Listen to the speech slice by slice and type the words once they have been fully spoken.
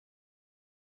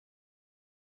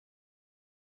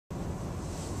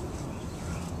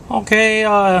Okay,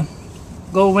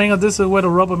 Goldwing, this is where the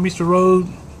rubber meets the road.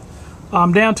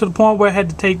 I'm down to the point where I had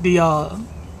to take the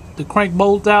crank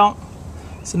bolt out.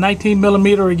 It's a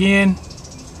 19mm again.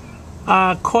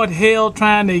 I caught hell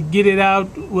trying to get it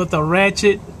out with a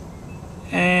ratchet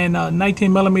and a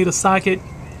 19mm socket,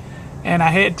 and I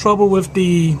had trouble with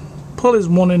the pulleys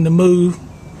wanting to move.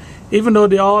 Even though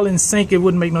they're all in sync, it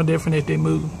wouldn't make no difference if they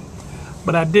move.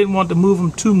 But I didn't want to move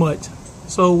them too much.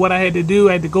 So what I had to do,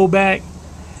 I had to go back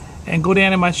and go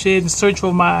down in my shed and search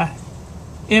for my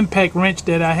impact wrench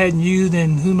that I hadn't used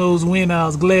in who knows when. I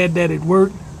was glad that it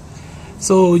worked.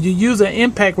 So you use an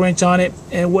impact wrench on it,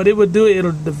 and what it would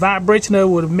do, the vibration of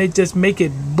it would just make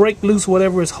it break loose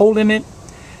whatever is holding it,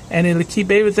 and it'll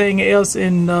keep everything else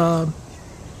in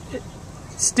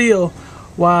still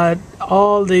while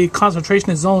all the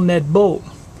concentration is on that bolt.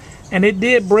 And it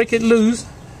did break it loose,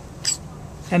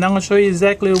 and I'm going to show you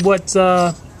exactly what's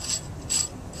in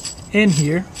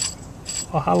here,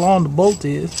 or how long the bolt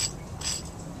is.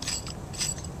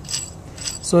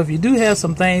 So if you do have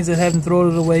some things that haven't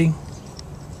thrown it away,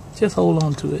 just hold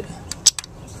on to it.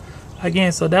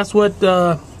 Again, so that's what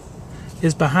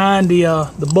is behind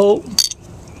the bolt.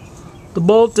 The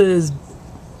bolt is,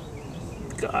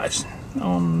 gosh,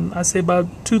 I say about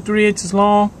 2-3 inches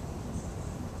long.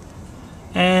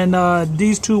 And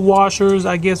these two washers,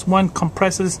 I guess one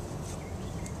compresses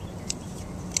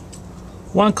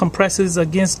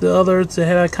against the other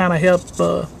to kind of help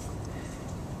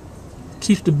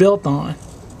keep the belt on.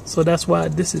 So that's why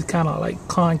this is kind of like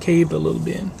concave a little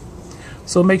bit.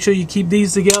 So make sure you keep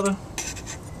these together.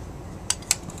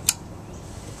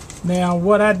 Now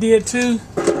what I did too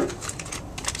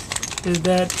is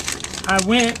that I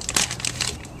went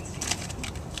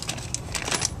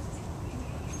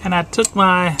and I took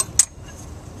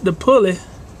the pulley.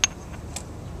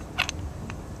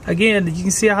 Again, you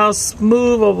can see how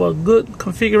smooth of a good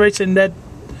configuration that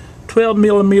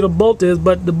 12mm bolt is,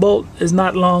 but the bolt is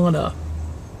not long enough.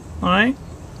 Alright,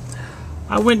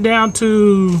 I went down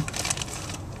to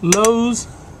Lowe's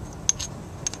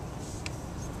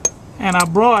and I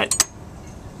brought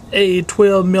a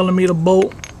 12mm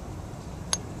bolt.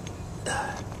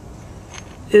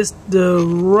 It's the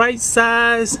right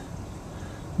size,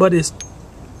 but it's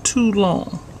too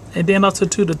long, and then also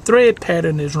too, the thread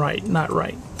pattern is not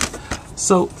right.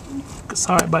 So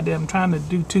sorry about that, I'm trying to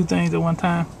do two things at one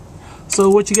time. So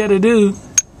what you got to do,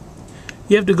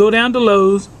 you have to go down to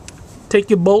Lowe's, take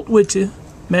your bolt with you,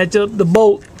 match up the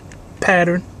bolt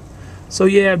pattern so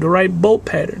you have the right bolt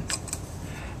pattern.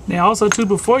 Now also too,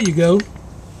 before you go,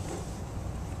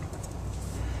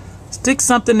 stick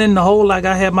something in the hole. Like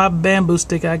I have my bamboo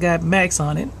stick, I got Max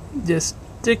on it. Just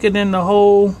stick it in the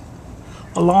hole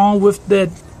along with that.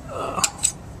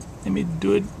 Let me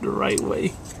do it the right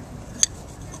way.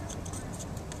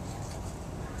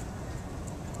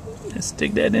 And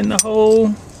stick that in the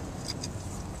hole.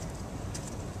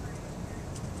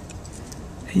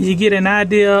 And you get an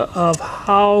idea of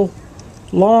how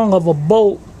long of a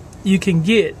bolt you can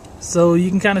get. So you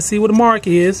can kind of see what the mark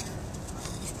is.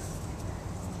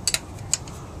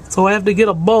 So I have to get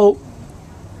a bolt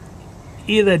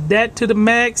either that to the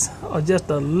max or just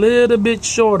a little bit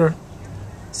shorter.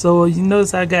 So you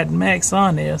notice I got max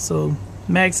on there. So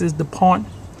max is the point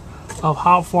of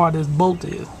how far this bolt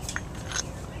is,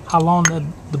 how long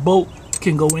the bolt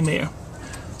can go in there.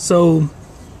 So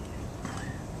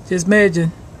just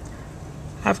imagine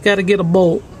I've got to get a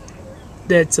bolt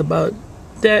that's about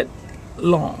that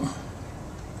long.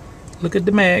 Look at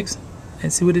the max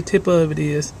and see what the tip of it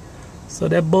is. So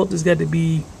that bolt has got to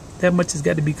be, that much has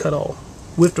got to be cut off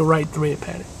with the right thread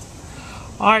pattern.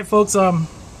 Alright folks, I'm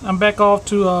back off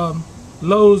to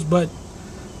Lowe's, but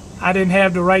I didn't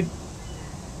have the right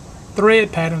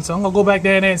thread pattern, so I'm gonna go back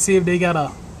there and see if they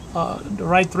got the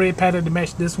right thread pattern to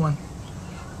match this one.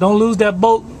 Don't lose that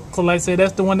bolt, because like I said,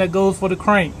 that's the one that goes for the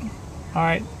crank.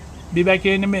 Alright, be back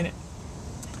here in a minute.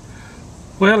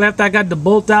 Well, after I got the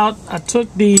bolt out, I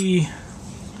took the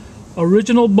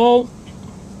original bolt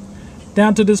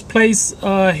down to this place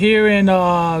here in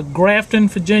Grafton,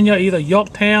 Virginia, either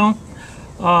Yorktown.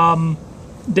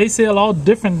 They sell all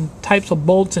different types of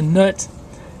bolts and nuts,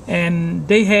 and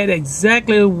they had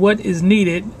exactly what is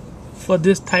needed for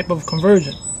this type of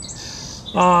conversion.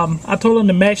 I told them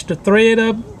to match the thread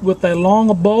up with a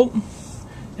longer bolt,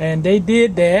 and they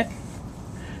did that.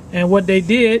 And what they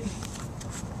did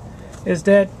is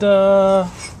that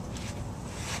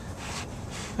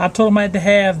I told them I had to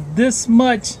have this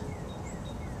much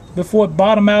before it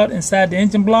bottom out inside the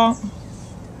engine block.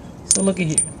 So look at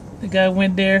here, the guy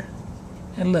went there,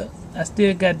 and look, I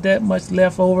still got that much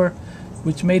left over,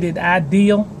 which made it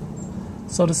ideal.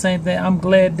 So the same thing, I'm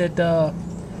glad that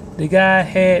The guy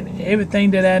had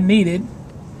everything that I needed,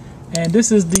 and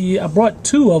this is I brought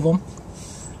 2 of them,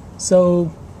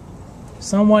 so if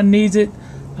someone needs it,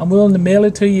 I'm willing to mail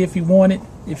it to you if you want it,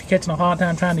 if you're catching a hard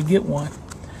time trying to get one.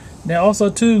 Now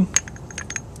also too,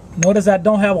 notice I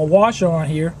don't have a washer on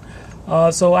here,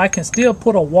 so I can still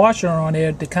put a washer on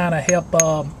there to kind of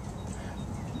help,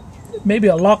 maybe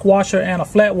a lock washer and a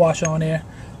flat washer on there,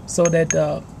 so that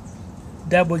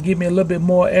that would give me a little bit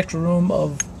more extra room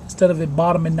instead of it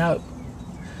bottoming out.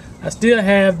 I still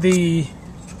have the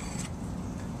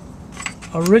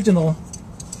original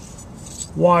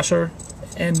washer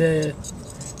and the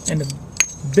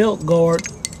belt guard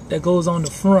that goes on the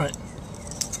front,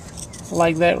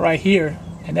 like that right here,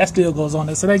 and that still goes on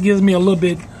there, so that gives me a little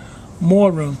bit more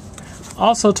room.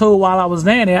 Also told while I was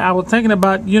down there, I was thinking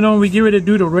about, you know, when we get ready to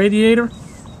do the radiator,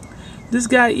 this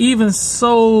guy even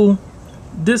sold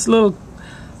this little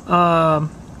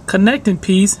connecting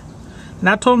piece, and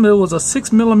I told him it was a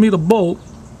 6mm bolt,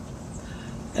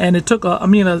 and it took a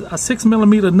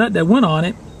 6mm nut that went on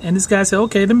it, and this guy said,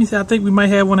 okay, let me see, I think we might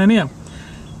have one in there.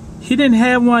 He didn't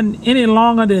have one any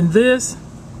longer than this,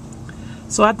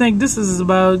 so I think this is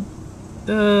about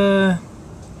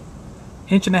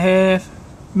inch and a half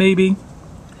maybe,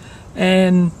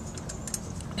 and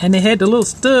they had the little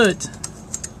studs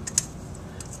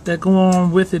that go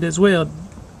on with it as well.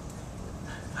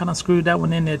 I done screwed that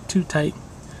one in there too tight,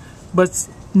 but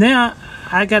now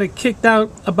I got it kicked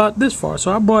out about this far,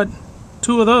 so I bought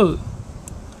 2 of those.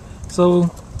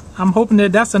 So I'm hoping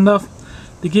that that's enough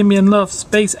to give me enough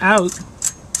space out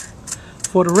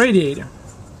for the radiator.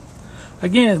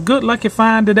 Again, good lucky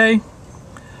find today.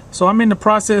 So I'm in the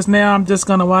process now. I'm just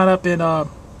gonna wind up and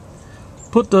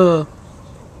put the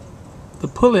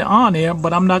pulley on there,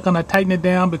 but I'm not gonna tighten it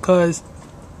down because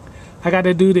I got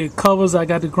to do the covers. I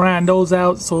got to grind those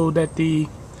out so that the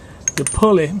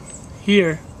pulley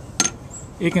here,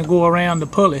 it can go around the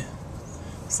pulley.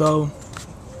 So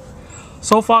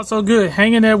far so good.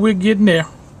 Hanging there, we're getting there.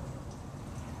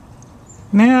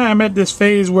 Now I'm at this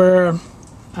phase where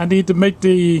I need to make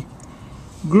the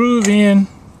groove in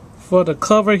for the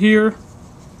cover here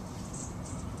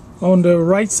on the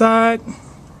right side.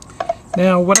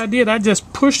 Now what I did, I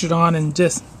just pushed it on and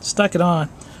just stuck it on.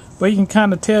 But you can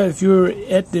kind of tell if you're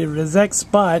at the exact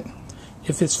spot.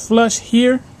 If it's flush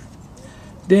here,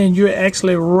 then you're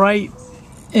actually right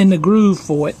in the groove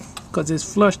for it, because it's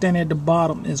flushed in at the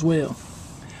bottom as well.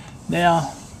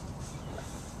 Now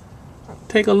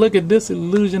take a look at this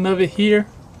illusion of it here.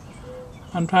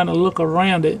 I'm trying to look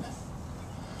around it,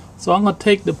 so I'm going to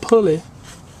take the pulley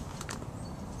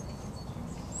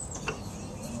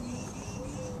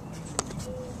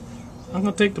and I'm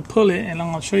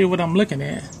going to show you what I'm looking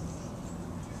at.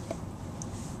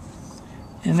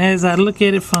 And as I look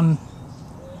at it from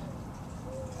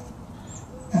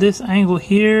this angle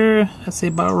here, I say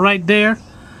about right there,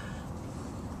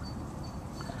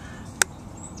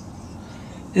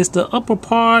 it's the upper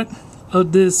part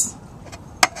of this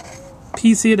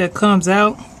piece here that comes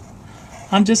out.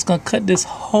 I'm just gonna cut this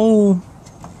whole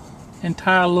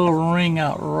entire little ring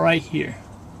out right here.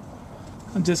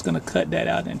 I'm just gonna cut that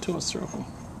out into a circle,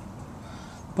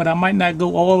 but I might not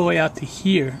go all the way out to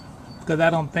here because I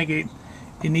don't think it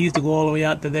needs to go all the way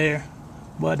out to there.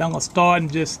 But I'm gonna start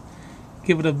and just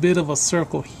give it a bit of a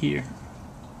circle here,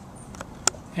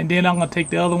 and then I'm gonna take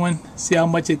the other one, see how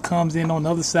much it comes in on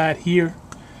the other side here,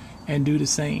 and do the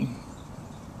same.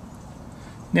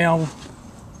 Now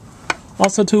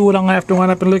also too, what I'm gonna have to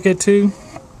wind up and look at too,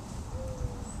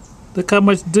 look how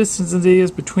much distance it is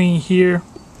between here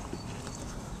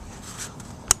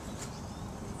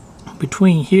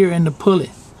and the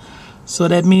pulley. So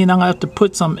that means I'm gonna have to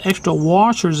put some extra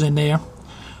washers in there,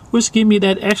 which give me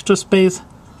that extra space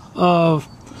of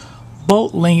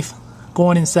bolt length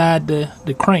going inside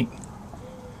the crank.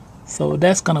 So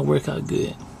that's gonna work out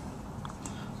good.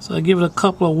 So I give it a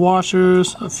couple of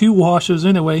washers, a few washers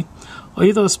anyway, or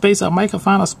either a space. I might can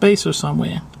find a spacer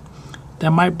somewhere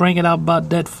that might bring it out about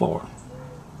that far,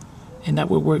 and that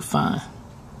would work fine.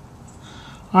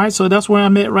 Alright, so that's where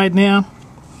I'm at right now.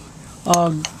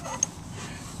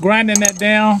 Grinding that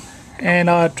down and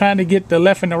trying to get the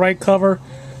left and the right cover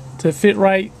to fit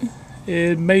right.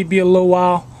 It may be a little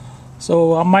while,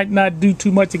 so I might not do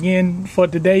too much again for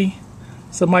today.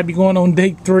 So I might be going on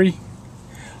day 3.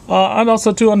 And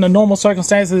also too, under normal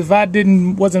circumstances, if I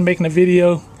wasn't making a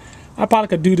video, I probably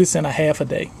could do this in a half a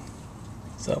day.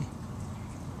 So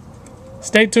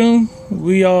stay tuned.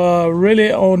 We are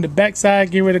really on the back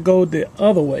side, getting ready to go the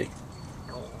other way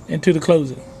into the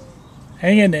closing.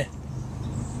 Hang in there.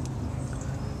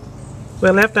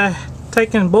 Well, after I've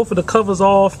taken both of the covers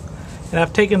off and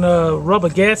I've taken the rubber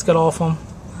gasket off them,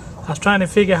 I was trying to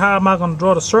figure how am I going to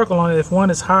draw the circle on it if one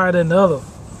is higher than the other.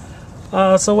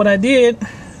 So what I did,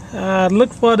 I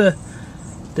looked for the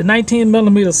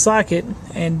 19mm socket,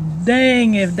 and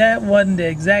dang if that wasn't the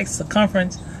exact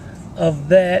circumference of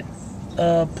that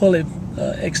pulley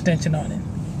extension on it.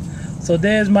 So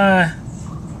there's my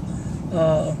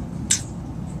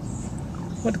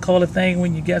what to call the thing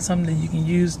when you get something that you can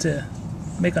use to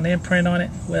make an imprint on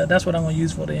it. Well, that's what I'm going to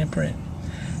use for the imprint.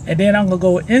 And then I'm going to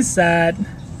go inside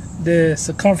the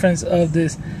circumference of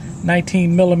this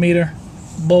 19mm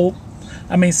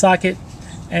socket,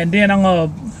 and then I'm going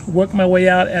to work my way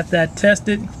out after I test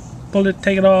it, pull it,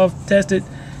 take it off, test it,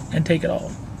 and take it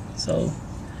off. So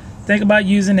think about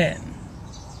using that.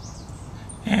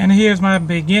 And here's my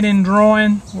beginning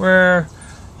drawing, where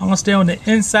I'm going to stay on the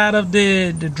inside of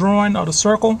the drawing or the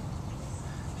circle,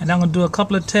 and I'm going to do a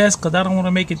couple of tests because I don't want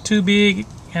to make it too big,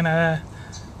 and I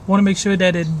want to make sure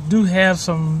that it do have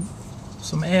some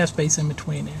air space in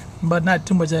between there, but not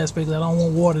too much air space. I don't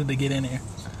want water to get in there.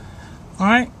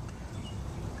 Alright,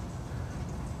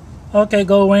 okay,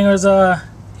 Goldwingers,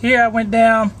 here I went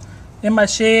down in my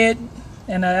shed,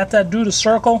 and after I drew the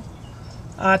circle,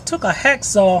 I took a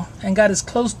hacksaw and got as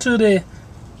close to the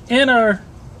inner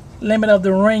limit of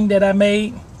the ring that I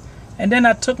made, and then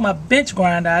I took my bench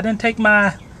grinder. I didn't take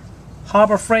my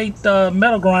Harbor Freight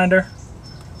metal grinder,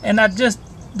 and I just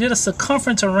did a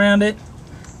circumference around it,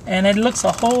 and it looks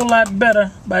a whole lot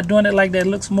better by doing it like that. It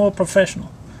looks more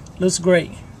professional. Looks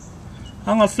great.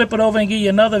 I'm gonna flip it over and give you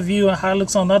another view of how it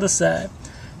looks on the other side.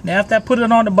 Now after I put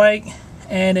it on the bike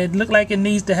and it looked like it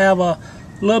needs to have a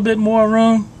little bit more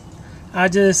room, I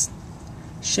just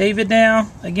shave it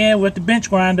down again with the bench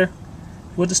grinder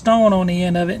with the stone on the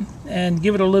end of it and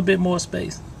give it a little bit more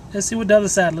space. Let's see what the other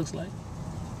side looks like.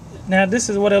 Now this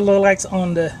is what it looks like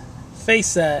on the face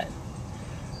side.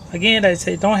 Again, I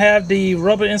say don't have the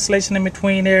rubber insulation in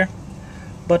between there,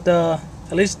 but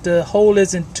at least the hole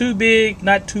isn't too big,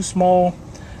 not too small.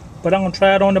 But I'm gonna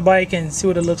try it on the bike and see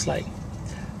what it looks like.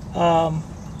 But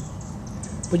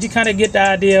you kind of get the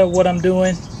idea of what I'm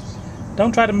doing.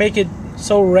 Don't try to make it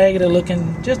so ragged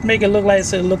looking. Just make it look like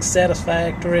it looks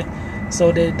satisfactory,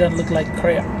 so that it doesn't look like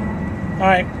crap. All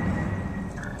right.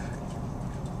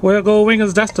 Well,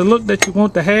 Goldwingers, that's the look that you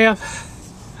want to have.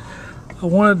 I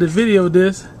wanted to video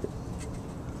this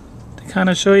to kind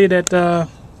of show you that.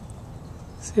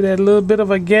 See that little bit of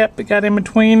a gap it got in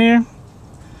between there,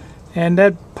 and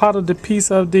that part of the piece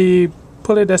of the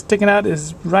pulley that's sticking out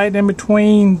is right in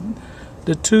between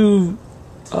the two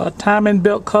timing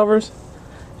belt covers,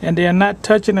 and they're not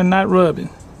touching and not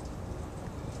rubbing.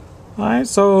 Alright,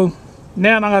 so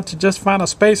now I got to just find a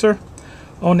spacer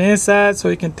on the inside so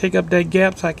it can take up that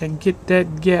gap, so I can get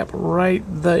that gap right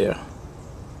there.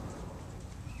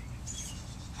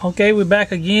 Okay, we're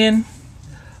back again.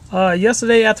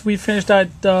 Yesterday, after we finished out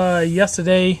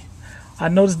yesterday, I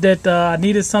noticed that I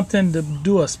needed something to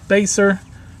do a spacer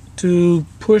to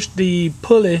push the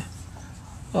pulley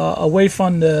away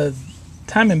from the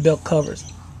timing belt covers.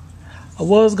 I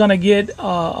was gonna get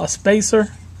a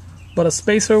spacer, but a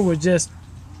spacer was just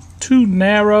too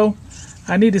narrow.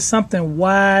 I needed something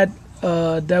wide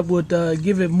that would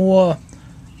give it more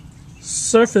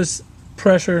surface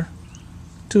pressure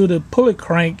to the pulley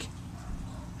crank,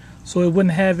 so it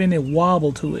wouldn't have any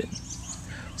wobble to it.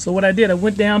 So what I did, I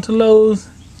went down to Lowe's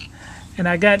and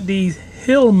I got these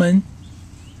Hillman.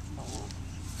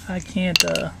 I can't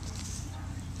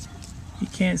you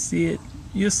can't see it.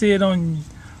 You'll see it on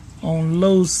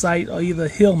Lowe's site, or either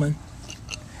Hillman.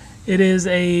 It is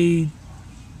a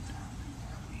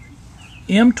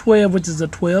M12, which is a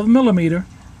 12mm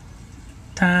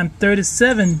times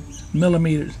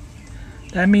 37mm.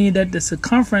 That means that the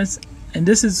circumference, and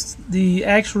this is the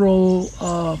actual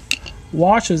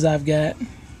washers I've got,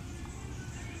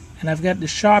 and I've got the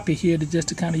Sharpie here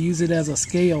to kind of use it as a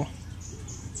scale,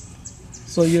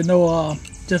 so you know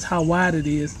just how wide it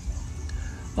is.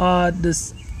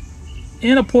 This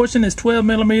inner portion is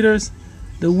 12mm.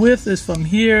 The width is from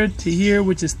here to here,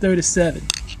 which is 37.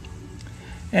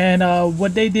 And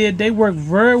what they did, they worked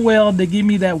very well to give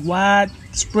me that wide,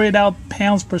 spread out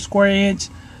pounds per square inch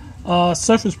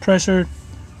surface pressure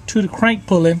to the crank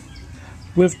pulley,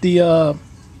 with the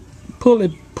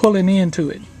pulley pulling into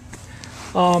it.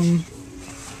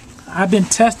 I've been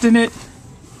testing it,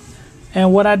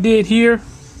 and what I did here,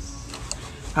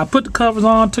 I put the covers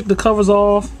on, took the covers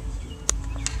off,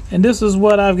 and this is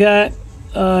what I've got.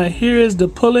 Here is the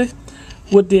pulley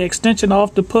with the extension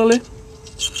off the pulley.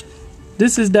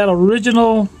 This is that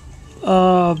original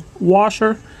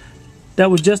washer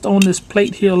that was just on this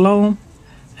plate here alone.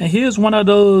 And here's one of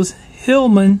those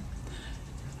Hillman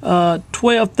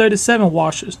 1237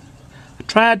 washers. I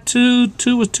tried two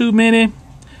was too many.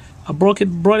 I brought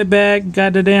it back,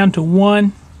 got it down to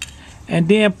 1, and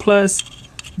then plus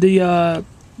the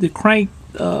crank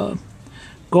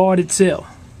guard itself.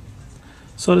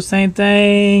 So the same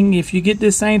thing, if you get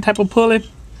this same type of pulley,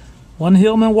 1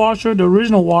 Hillman washer, the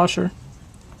original washer,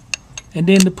 and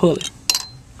then the pulley.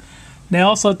 Now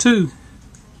also too,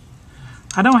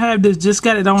 I don't have this, just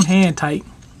got it on hand tight.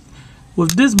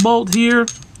 With this bolt here,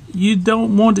 you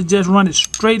don't want to just run it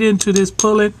straight into this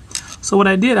pulley. So what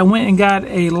I did, I went and got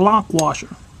a lock washer.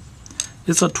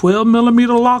 It's a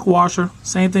 12mm lock washer.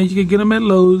 Same thing, you can get them at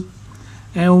Lowe's.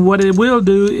 And what it will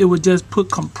do, it will just put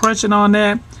compression on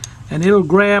that, and it'll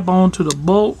grab onto the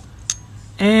bolt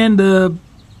and the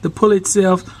pulley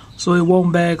itself, so it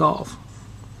won't bag off.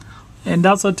 And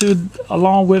also too,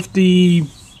 along with the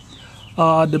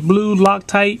blue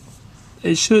Loctite,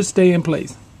 it should stay in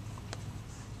place.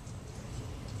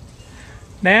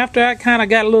 Now after I kind of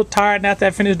got a little tired, and after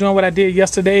I finished doing what I did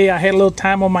yesterday, I had a little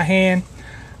time on my hand.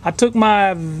 I took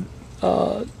my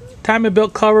timing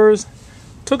belt covers,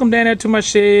 took them down there to my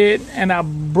shed, and I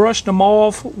brushed them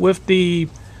off with the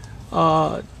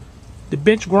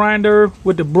bench grinder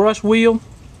with the brush wheel,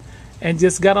 and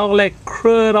just got all that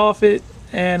crud off it.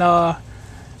 And I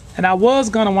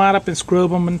was gonna wind up and scrub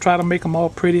them and try to make them all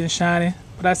pretty and shiny,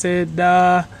 but I said,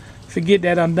 forget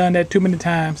that. I've done that too many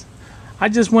times. I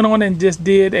just went on and just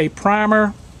did a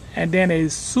primer and then a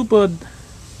super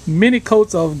mini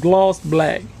coats of gloss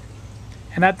black,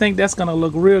 and I think that's gonna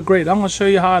look real great. I'm gonna show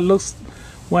you how it looks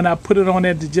when I put it on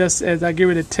there, just as I give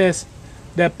it a test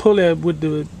that pulley with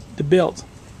the belt.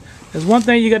 There's one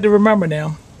thing you got to remember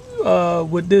now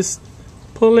with this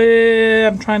pulley.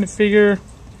 I'm trying to figure,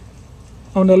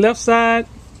 on the left side,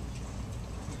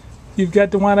 you've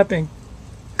got to wind up and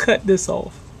cut this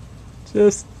off.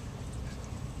 Just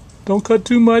don't cut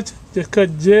too much, just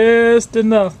cut just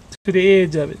enough to the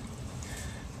edge of it.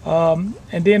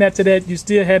 And then after that, you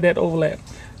still have that overlap.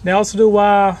 Now also do,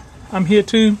 while I'm here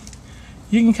too,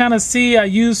 you can kind of see I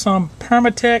use some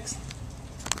Permatex.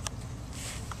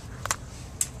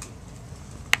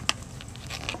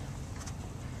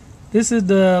 This is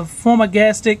the former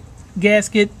gasket.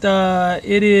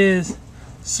 It is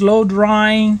slow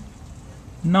drying,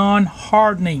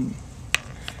 non-hardening.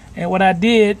 And what I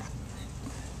did,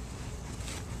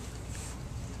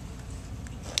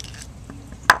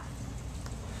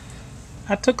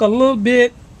 I took a little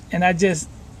bit and I just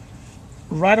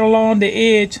right along the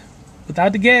edge,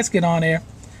 without the gasket on there,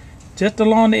 just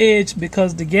along the edge,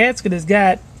 because the gasket has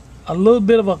got a little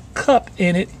bit of a cup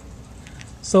in it.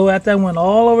 So after I went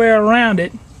all the way around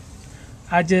it,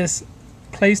 I just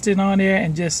placed it on there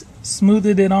and just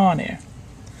smoothed it on there.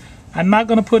 I'm not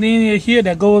going to put any here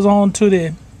that goes on to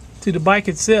the bike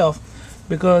itself,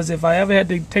 because if I ever had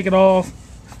to take it off,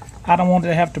 I don't want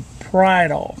to have to pry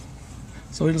it off.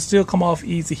 So it'll still come off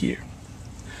easy here.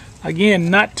 Again,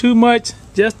 not too much,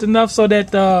 just enough so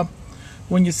that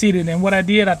when you see it. And what I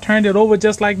did, I turned it over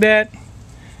just like that,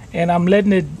 and I'm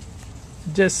letting it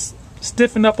just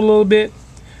stiffen up a little bit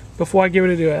before I get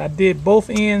ready to do it. I did both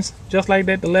ends just like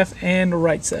that, the left and the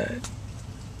right side.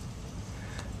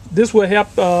 This will help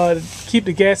keep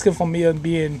the gasket from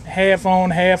being half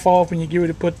on, half off when you get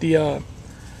ready to put the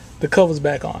covers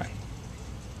back on.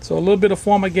 So a little bit of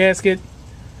former gasket,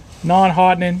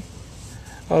 non-hardening,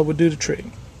 will do the trick.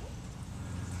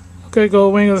 Okay,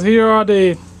 Goldwingers, here are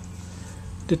the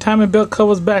timing belt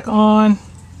covers back on.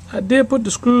 I did put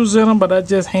the screws in them, but I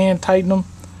just hand tightened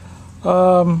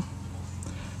them.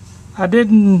 I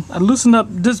loosened up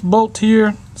this bolt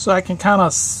here so I can kind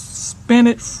of spin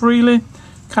it freely,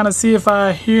 kind of see if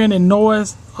I hear any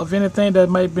noise of anything that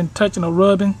might have been touching or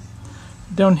rubbing.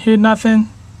 Don't hear nothing,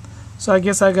 so I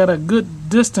guess I got a good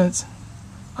distance,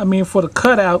 for the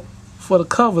cutout for the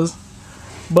covers.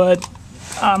 But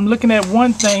I'm looking at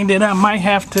one thing that I might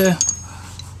have to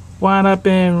wind up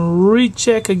and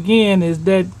recheck again, is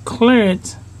that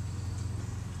clearance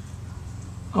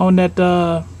on that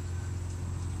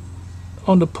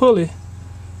on the pulley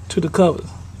to the covers.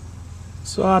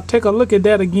 So I'll take a look at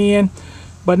that again.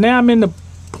 But now I'm in the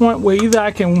point where either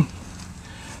I can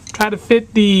try to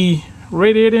fit the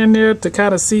radiator in there to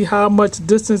kind of see how much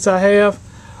distance I have,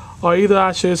 or either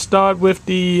I should start with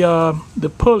the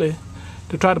pulley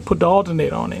to try to put the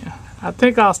alternator on there. I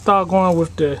think I'll start going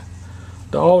with the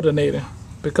alternator,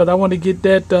 because I want to get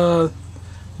that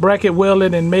bracket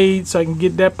welded and made so I can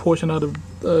get that portion of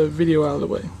the video out of the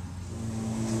way.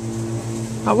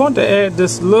 I want to add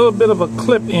this little bit of a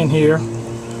clip in here.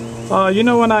 You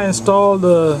know, when I installed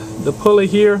the pulley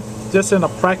here, just in a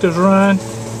practice run,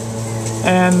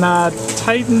 and I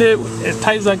tightened it as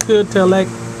tight as I could till that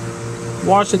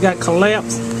washer got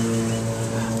collapsed.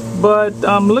 but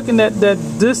I'm looking at that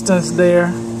distance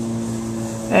there,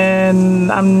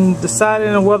 and I'm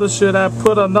deciding whether should I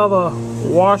put another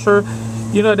washer,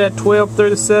 you know, that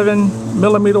 1237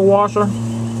 millimeter washer.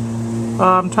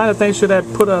 I'm trying to think, should I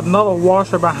put another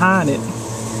washer behind it?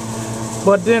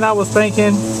 But then I was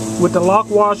thinking, with the lock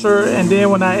washer, and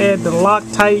then when I add the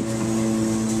Loctite,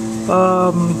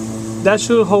 that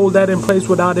should hold that in place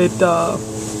without it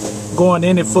going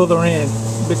any further in,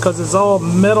 because it's all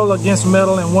metal against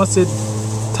metal, and once it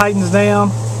tightens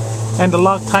down and the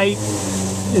Loctite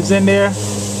is in there,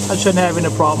 I shouldn't have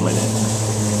any problem with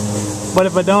it. But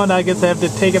if I don't, I guess I have to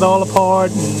take it all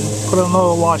apart and put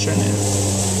another washer in there.